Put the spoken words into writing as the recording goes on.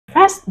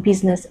first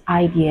business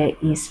idea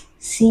is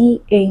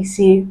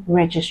CAC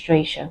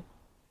registration,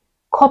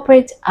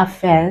 Corporate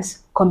Affairs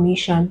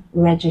Commission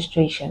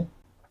registration.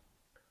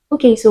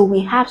 Okay, so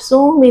we have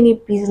so many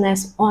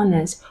business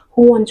owners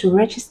who want to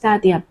register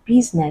their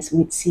business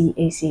with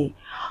CAC.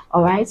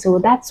 All right, so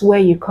that's where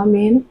you come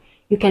in.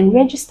 You can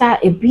register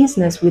a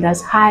business with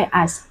as high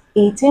as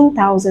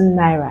 18,000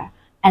 naira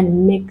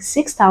and make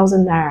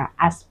 6,000 naira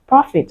as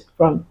profit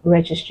from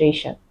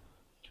registration.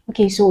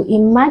 Okay, so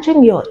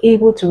imagine you're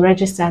able to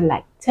register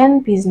like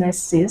 10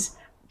 businesses.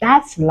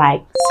 That's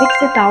like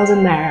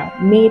 60,000 naira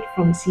made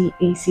from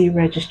CAC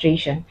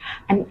registration.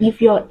 And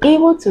if you're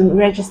able to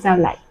register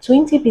like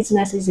 20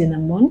 businesses in a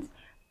month,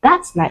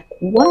 that's like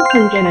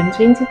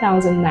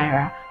 120,000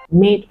 naira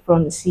made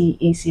from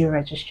CAC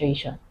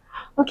registration.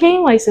 Okay,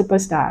 my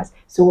superstars.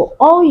 So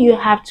all you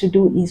have to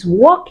do is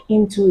walk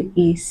into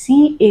a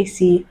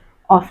CAC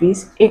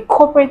office, a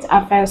Corporate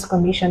Affairs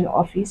Commission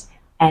office,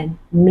 and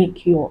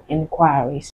make your inquiries.